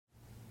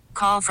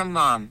Call from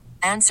mom.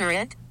 Answer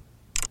it.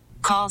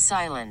 Call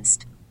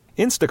silenced.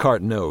 Instacart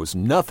knows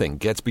nothing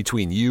gets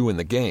between you and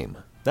the game.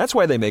 That's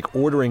why they make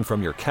ordering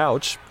from your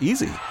couch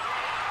easy.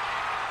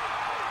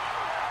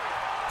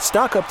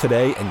 Stock up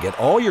today and get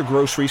all your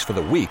groceries for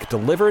the week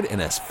delivered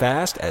in as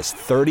fast as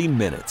 30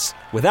 minutes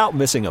without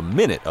missing a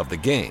minute of the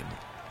game.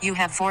 You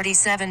have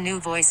 47 new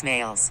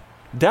voicemails.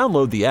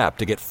 Download the app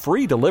to get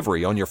free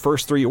delivery on your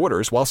first 3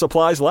 orders while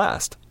supplies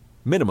last.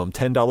 Minimum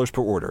 $10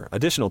 per order.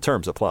 Additional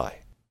terms apply.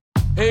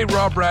 Hey,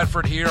 Rob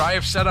Bradford here. I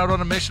have set out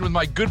on a mission with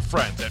my good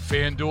friends at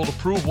FanDuel to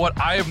prove what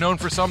I have known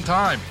for some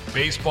time.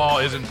 Baseball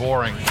isn't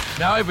boring.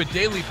 Now I have a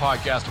daily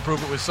podcast to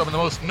prove it with some of the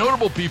most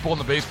notable people in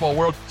the baseball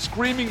world,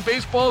 screaming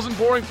baseball isn't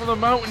boring from the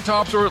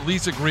mountaintops, or at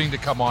least agreeing to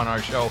come on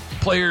our show.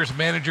 Players,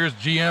 managers,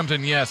 GMs,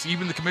 and yes,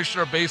 even the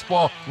commissioner of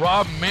baseball,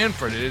 Rob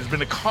Manfred. It has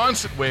been a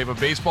constant wave of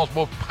baseball's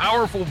most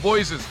powerful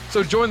voices.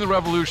 So join the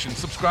revolution.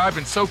 Subscribe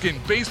and soak in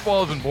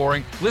Baseball Isn't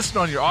Boring. Listen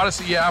on your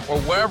Odyssey app or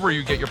wherever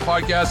you get your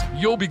podcasts.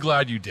 You'll be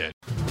glad you did.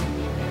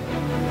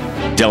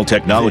 Dell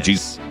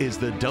Technologies. This is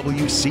the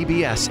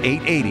WCBS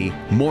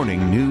 880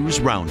 Morning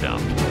News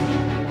Roundup.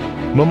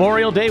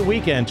 Memorial Day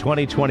weekend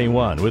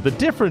 2021 with a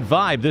different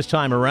vibe this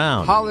time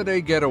around.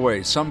 Holiday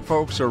getaway. Some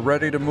folks are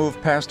ready to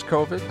move past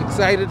COVID.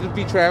 Excited to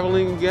be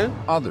traveling again.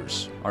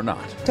 Others are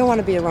not. Don't want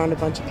to be around a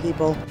bunch of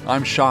people.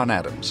 I'm Sean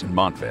Adams in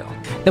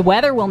Montvale. The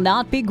weather will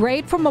not be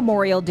great for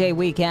Memorial Day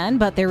weekend,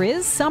 but there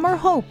is summer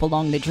hope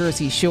along the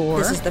Jersey Shore.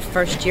 This is the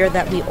first year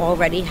that we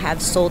already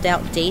have sold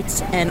out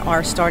dates and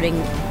are starting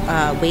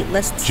wait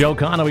lists. Joe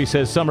Conway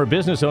says summer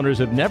business owners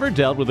have never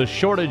dealt with a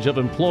shortage of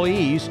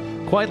employees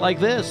quite like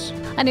this.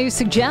 A new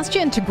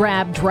suggestion to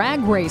grab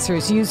drag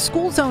racers. Use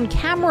school zone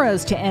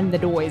cameras to end the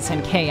noise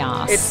and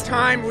chaos. It's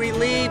time we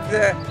leave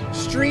the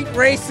street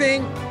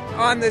racing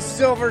on the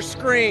silver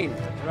screen.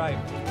 That's right.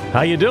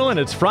 How you doing?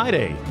 It's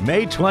Friday,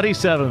 May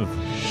 27th.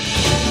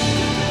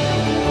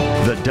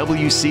 The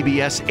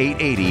WCBS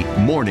 880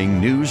 Morning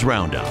News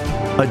Roundup.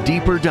 A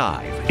deeper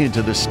dive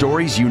into the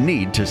stories you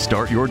need to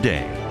start your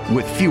day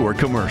with fewer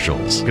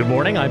commercials. Good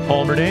morning, I'm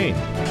Paul Murnane.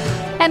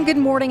 And good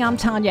morning, I'm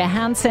Tanya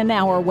Hansen.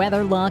 Our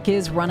weather luck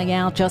is running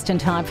out just in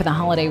time for the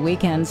holiday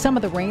weekend. Some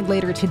of the rain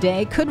later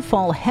today could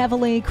fall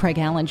heavily. Craig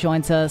Allen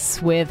joins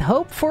us with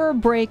hope for a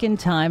break in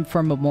time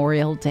for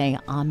Memorial Day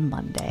on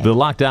Monday. The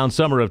lockdown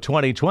summer of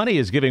 2020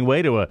 is giving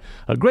way to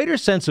a greater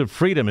sense of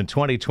freedom in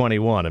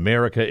 2021.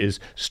 America is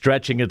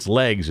stretching its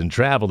legs, and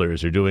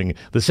travelers are doing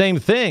the same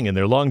thing in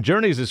their long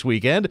journeys this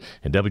weekend.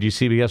 And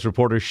WCBS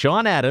reporter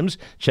Sean Adams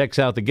checks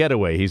out the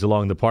getaway. He's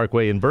along the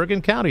Parkway in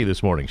Bergen County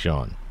this morning,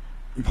 Sean.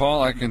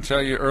 Paul, I can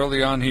tell you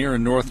early on here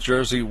in North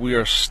Jersey, we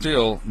are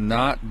still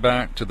not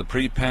back to the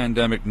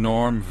pre-pandemic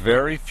norm.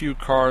 Very few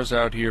cars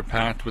out here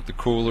packed with the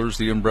coolers,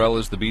 the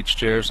umbrellas, the beach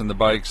chairs, and the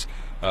bikes.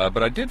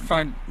 But I did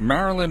find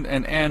Marilyn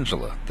and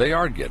Angela. They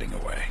are getting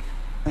away.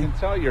 I can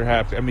tell you're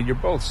happy. I mean, you're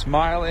both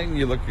smiling.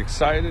 You look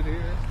excited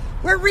here.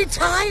 We're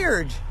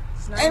retired,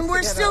 and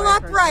we're still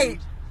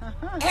upright.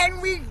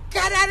 And we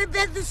got out of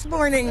bed this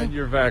morning. And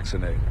you're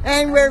vaccinated.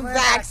 And we're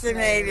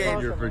vaccinated.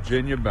 And you're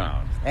Virginia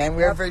bound. And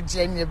we're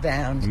Virginia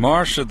bound.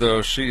 Marcia,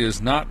 though, she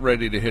is not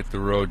ready to hit the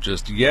road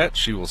just yet.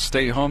 She will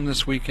stay home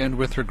this weekend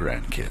with her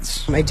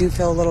grandkids. I do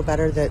feel a little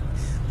better that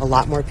a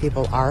lot more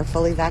people are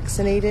fully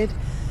vaccinated.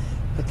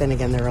 But then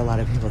again, there are a lot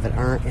of people that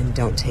aren't and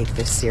don't take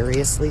this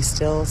seriously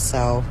still.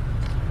 So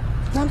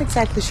not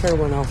exactly sure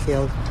when I'll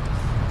feel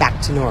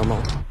back to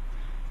normal.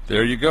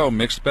 There you go.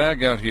 Mixed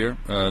bag out here.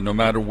 No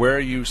matter where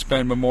you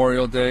spend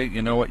Memorial Day,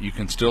 you know what? You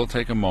can still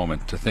take a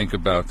moment to think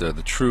about the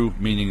true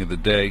meaning of the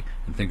day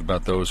and think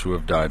about those who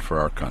have died for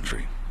our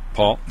country.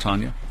 Paul,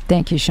 Tanya.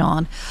 Thank you,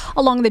 Sean.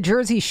 Along the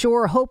Jersey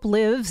Shore, hope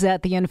lives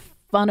at the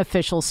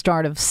unofficial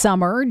start of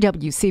summer.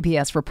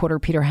 WCBS reporter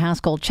Peter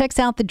Haskell checks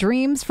out the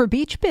dreams for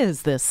beach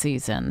biz this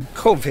season.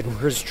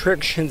 COVID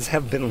restrictions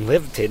have been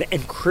lifted,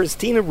 and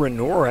Christina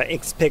Renora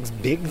expects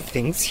big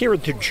things here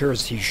at the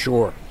Jersey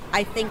Shore.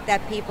 I think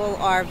that people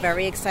are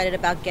very excited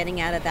about getting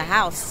out of the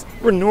house.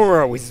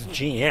 Renoro is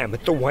GM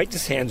at the White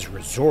Sands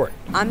Resort.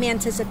 I'm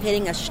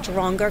anticipating a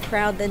stronger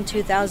crowd than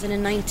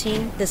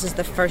 2019. This is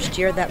the first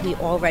year that we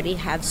already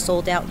have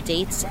sold out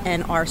dates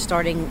and are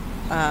starting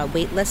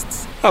wait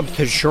lists. Up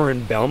the shore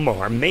in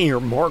Belmar, Mayor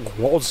Mark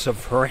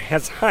Walsifer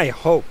has high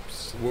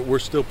hopes. We're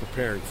still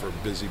preparing for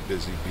a busy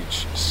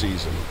beach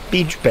season.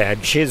 Beach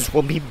badges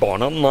will be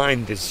bought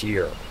online this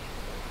year.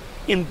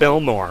 In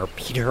Belmar,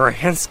 Peter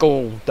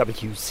Haskell,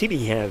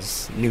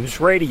 WCBS News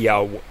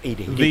Radio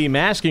 880. The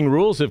masking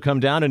rules have come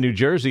down in New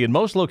Jersey in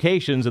most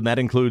locations, and that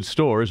includes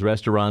stores,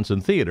 restaurants,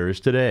 and theaters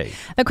today.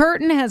 The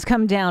curtain has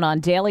come down on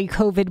daily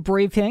COVID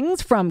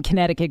briefings from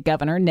Connecticut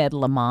Governor Ned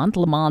Lamont.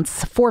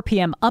 Lamont's 4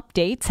 p.m.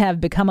 updates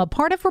have become a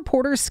part of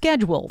reporters'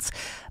 schedules.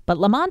 But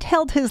Lamont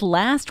held his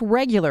last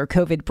regular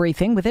COVID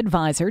briefing with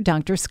advisor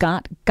Dr.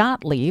 Scott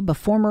Gottlieb, a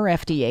former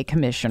FDA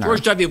commissioner.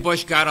 George W.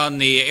 Bush got on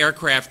the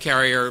aircraft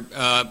carrier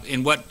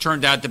in what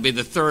turned out to be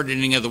the third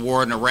inning of the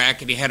war in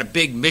Iraq, and he had a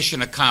big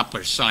mission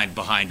accomplished sign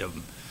behind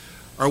him.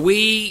 Are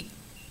we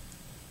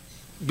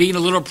being a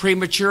little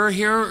premature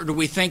here, or do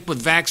we think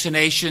with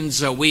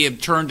vaccinations we have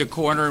turned a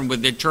corner, and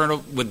with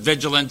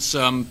vigilance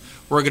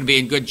we're going to be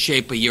in good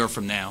shape a year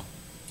from now?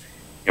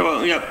 Yeah,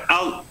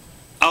 well,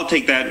 I'll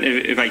take that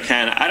if I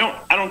can. I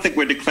don't think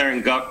we're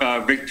declaring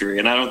victory,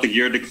 and I don't think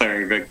you're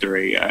declaring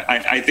victory.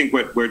 I think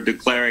what we're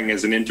declaring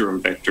is an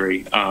interim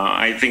victory.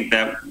 I think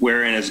that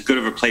we're in as good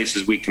of a place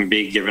as we can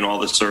be given all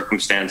the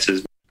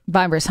circumstances.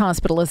 Virus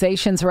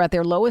hospitalizations are at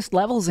their lowest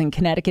levels in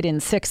Connecticut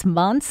in 6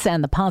 months,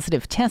 and the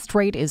positive test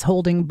rate is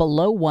holding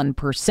below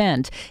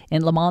 1%.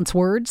 In Lamont's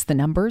words, the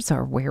numbers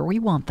are where we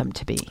want them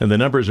to be. And the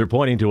numbers are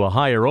pointing to a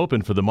higher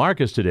open for the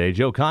markets today.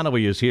 Joe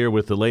Conaway is here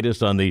with the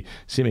latest on the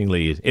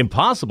seemingly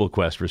impossible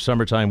quest for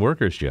summertime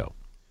workers, Joe.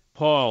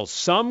 Paul,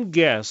 some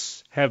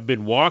guests have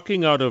been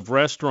walking out of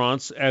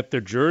restaurants at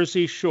the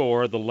Jersey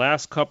Shore the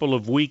last couple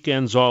of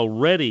weekends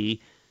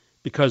already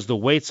because the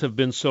waits have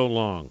been so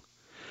long.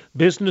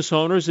 Business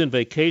owners in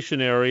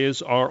vacation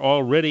areas are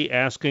already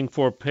asking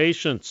for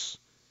patience.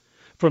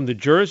 From the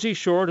Jersey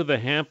Shore to the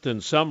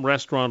Hamptons, some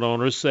restaurant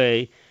owners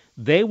say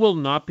they will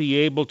not be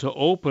able to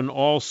open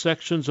all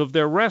sections of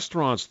their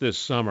restaurants this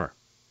summer.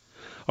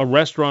 A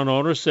restaurant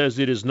owner says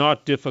it is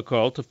not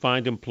difficult to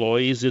find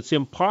employees, it's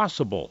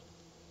impossible.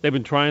 They've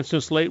been trying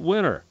since late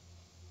winter.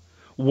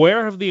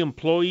 Where have the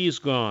employees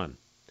gone?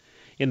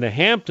 In the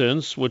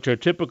Hamptons, which are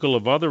typical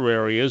of other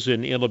areas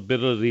in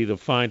inability to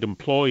find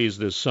employees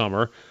this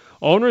summer,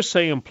 owners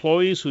say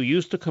employees who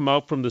used to come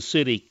out from the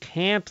city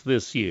can't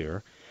this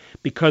year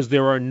because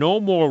there are no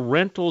more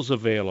rentals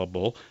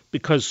available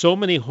because so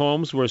many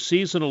homes where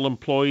seasonal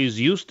employees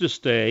used to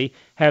stay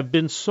have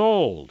been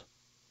sold.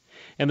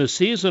 And the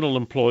seasonal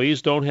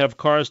employees don't have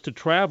cars to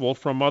travel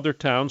from other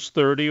towns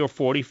 30 or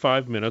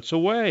 45 minutes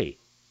away.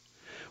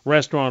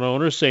 Restaurant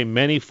owners say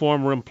many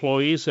former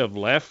employees have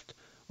left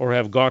or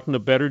have gotten a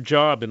better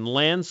job in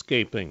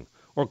landscaping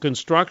or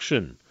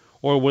construction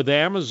or with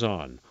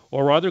Amazon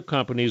or other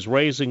companies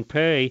raising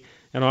pay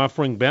and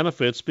offering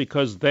benefits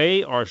because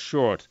they are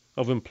short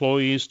of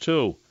employees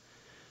too.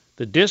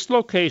 The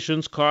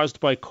dislocations caused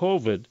by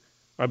COVID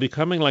are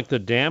becoming like the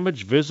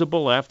damage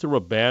visible after a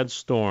bad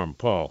storm,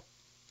 Paul.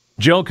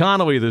 Joe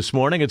Conaway this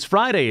morning. It's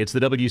Friday. It's the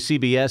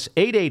WCBS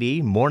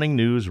 880 Morning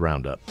News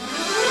Roundup.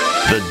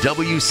 The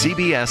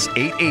WCBS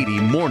 880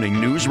 Morning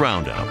News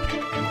Roundup.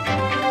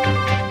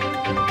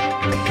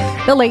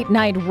 The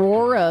late-night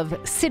roar of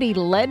city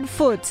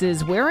leadfoots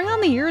is wearing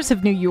on the ears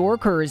of New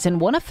Yorkers, and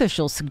one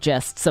official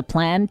suggests a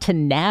plan to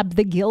nab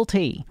the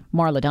guilty.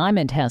 Marla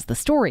Diamond has the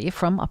story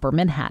from Upper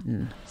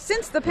Manhattan.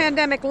 Since the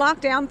pandemic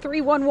lockdown,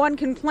 311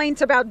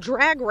 complaints about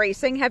drag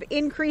racing have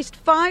increased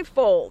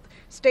fivefold.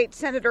 State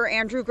Senator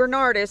Andrew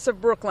Gernardis of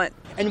Brooklyn.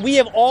 And we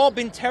have all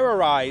been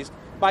terrorized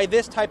by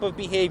this type of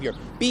behavior.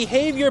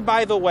 Behavior,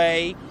 by the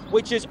way,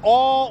 which is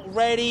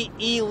already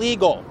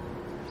illegal.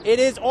 It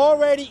is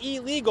already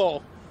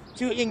illegal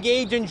to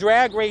engage in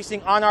drag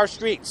racing on our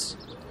streets.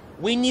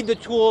 We need the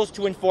tools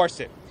to enforce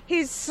it.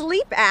 His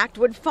SLEEP Act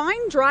would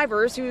fine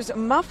drivers whose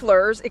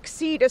mufflers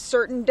exceed a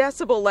certain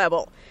decibel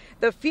level.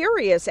 The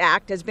Furious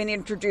Act has been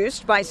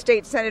introduced by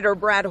State Senator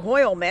Brad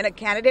Hoylman, a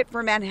candidate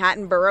for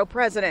Manhattan Borough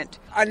President.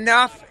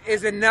 Enough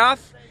is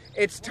enough.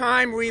 It's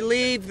time we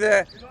leave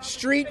the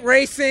street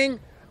racing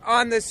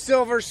on the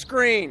silver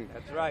screen.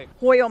 That's right.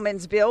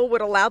 Hoylman's bill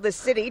would allow the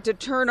city to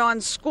turn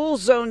on school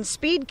zone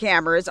speed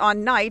cameras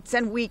on nights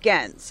and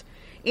weekends.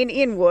 In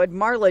Inwood,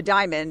 Marla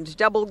Diamond,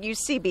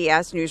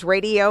 WCBS News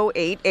Radio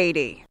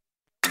 880.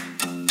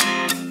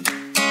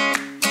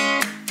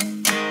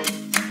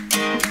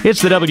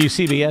 It's the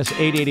WCBS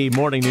 880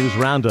 Morning News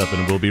Roundup,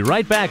 and we'll be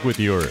right back with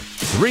your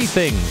 3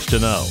 things to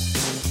know.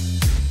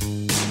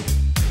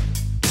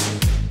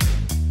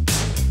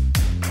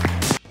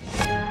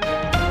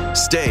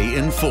 Stay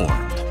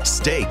informed.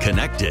 Stay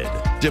connected.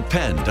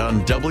 Depend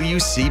on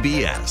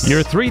WCBS.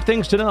 Your 3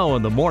 things to know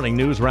on the Morning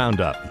News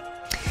Roundup.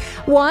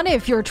 1,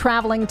 if you're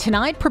traveling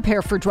tonight,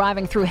 prepare for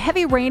driving through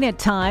heavy rain at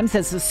times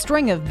as a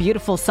string of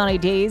beautiful sunny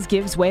days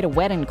gives way to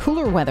wet and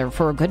cooler weather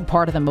for a good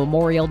part of the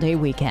Memorial Day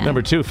weekend.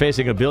 Number 2,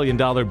 facing a $1 billion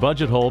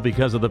budget hole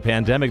because of the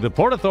pandemic, the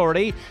Port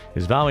Authority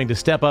is vowing to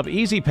step up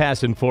Easy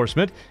Pass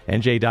enforcement.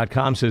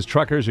 NJ.com says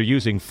truckers are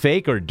using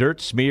fake or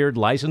dirt-smeared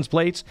license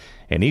plates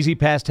and Easy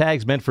Pass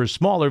tags meant for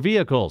smaller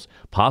vehicles.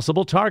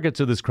 Possible targets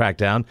of this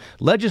crackdown.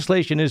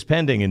 Legislation is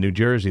pending in New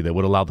Jersey that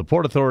would allow the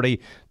Port Authority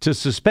to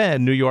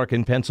suspend New York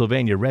and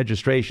Pennsylvania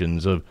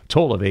registrations of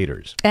toll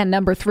evaders. And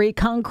number 3,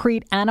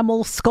 concrete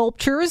animal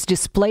sculptures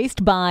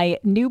displaced by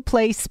new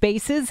play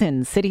spaces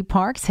in city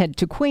parks head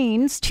to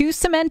Queens. 2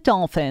 cement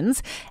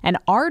dolphins, an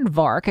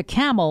aardvark, a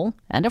camel,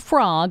 and a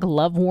frog,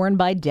 love worn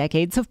by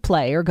decades of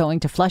play, are going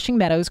to Flushing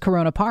Meadows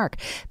Corona Park.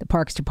 The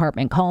Parks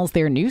Department calls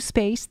their new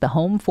space the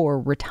home for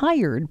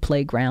retired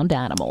playground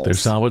animals. They're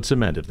solid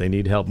cement. If they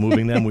need help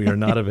moving them, we are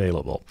not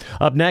available.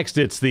 Up next,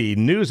 it's the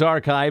news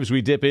archives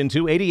we dip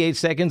into. 88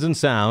 seconds in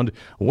sound.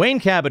 Wayne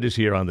Cabot is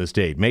here on this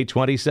date, May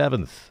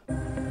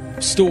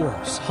 27th.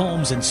 Stores,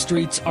 homes, and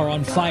streets are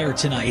on fire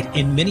tonight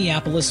in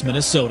Minneapolis,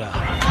 Minnesota.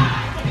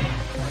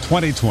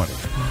 2020.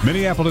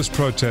 Minneapolis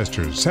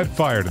protesters set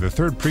fire to the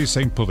 3rd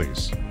Precinct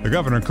Police. The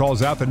governor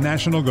calls out the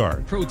National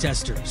Guard.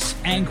 Protesters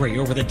angry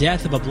over the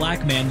death of a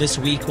black man this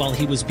week while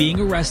he was being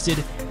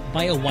arrested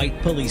by a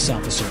white police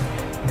officer.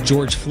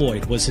 George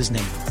Floyd was his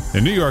name.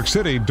 In New York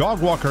City,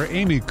 dog walker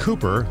Amy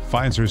Cooper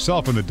finds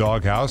herself in the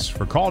doghouse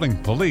for calling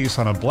police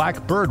on a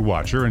black bird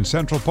watcher in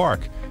Central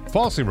Park,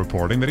 falsely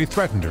reporting that he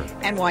threatened her.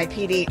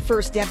 NYPD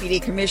First Deputy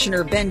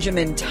Commissioner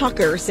Benjamin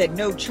Tucker said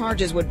no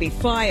charges would be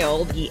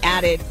filed. He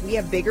added, "We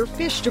have bigger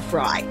fish to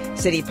fry."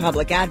 City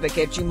Public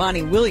Advocate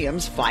Jumani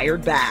Williams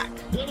fired back.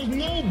 There is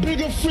no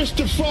bigger fish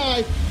to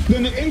fry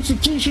than the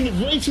institution of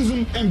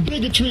racism and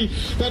bigotry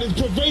that is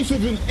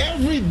pervasive in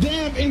every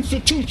damn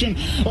institution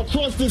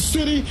across this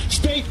city,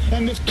 state,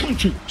 and this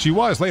country. She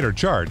was later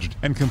charged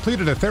and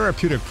completed a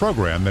therapeutic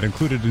program that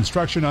included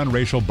instruction on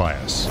racial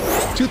bias.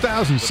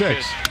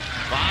 2006,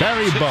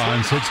 Barry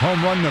Bonds hits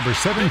home run number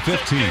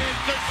 715,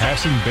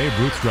 passing Babe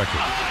Ruth's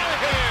record.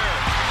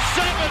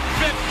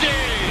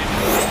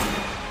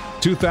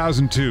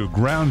 2002,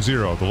 Ground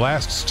Zero, the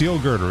last steel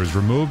girder is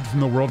removed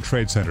from the World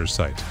Trade Center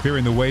site,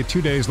 clearing the way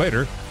 2 days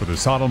later for the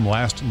solemn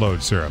last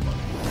load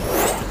ceremony.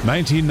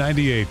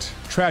 1998,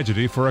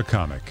 tragedy for a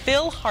comic.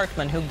 Phil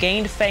Hartman, who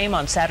gained fame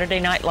on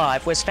Saturday Night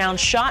Live, was found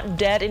shot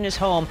dead in his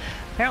home,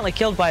 apparently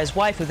killed by his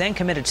wife, who then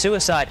committed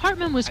suicide.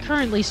 Hartman was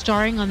currently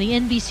starring on the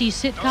NBC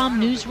sitcom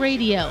News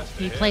Radio.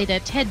 He played a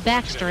Ted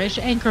Baxter-ish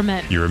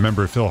anchorman. You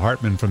remember Phil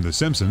Hartman from The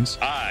Simpsons?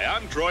 Hi,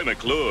 I'm Troy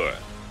McClure.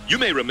 You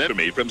may remember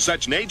me from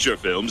such nature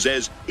films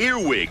as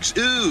Earwigs,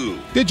 Ooh.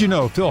 Did you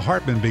know Phil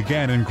Hartman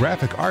began in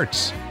graphic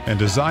arts and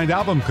designed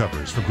album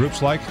covers for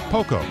groups like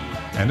Poco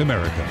and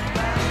America?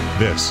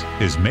 This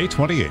is May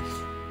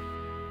 28th.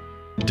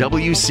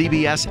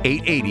 WCBS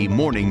 880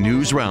 Morning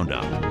News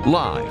Roundup.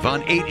 Live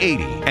on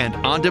 880 and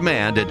on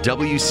demand at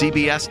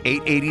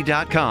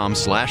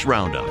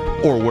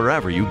WCBS880.com/roundup or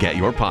wherever you get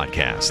your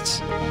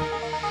podcasts.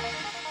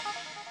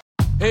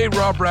 Hey,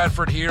 Rob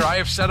Bradford here. I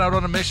have set out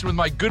on a mission with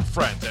my good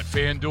friends at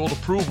FanDuel to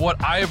prove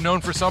what I have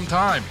known for some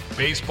time.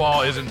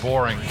 Baseball isn't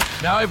boring.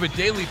 Now I have a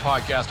daily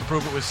podcast to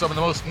prove it with some of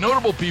the most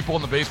notable people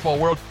in the baseball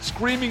world,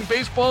 screaming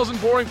baseball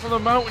isn't boring from the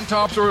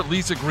mountaintops, or at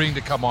least agreeing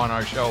to come on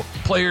our show.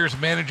 Players,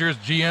 managers,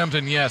 GMs,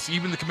 and yes,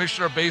 even the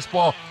commissioner of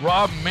baseball,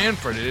 Rob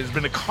Manfred. It has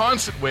been a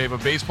constant wave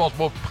of baseball's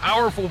most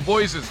powerful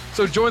voices.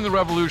 So join the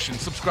revolution.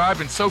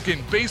 Subscribe and soak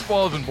in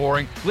Baseball Isn't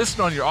Boring.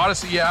 Listen on your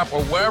Odyssey app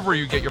or wherever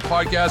you get your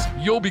podcasts.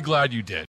 You'll be glad you did.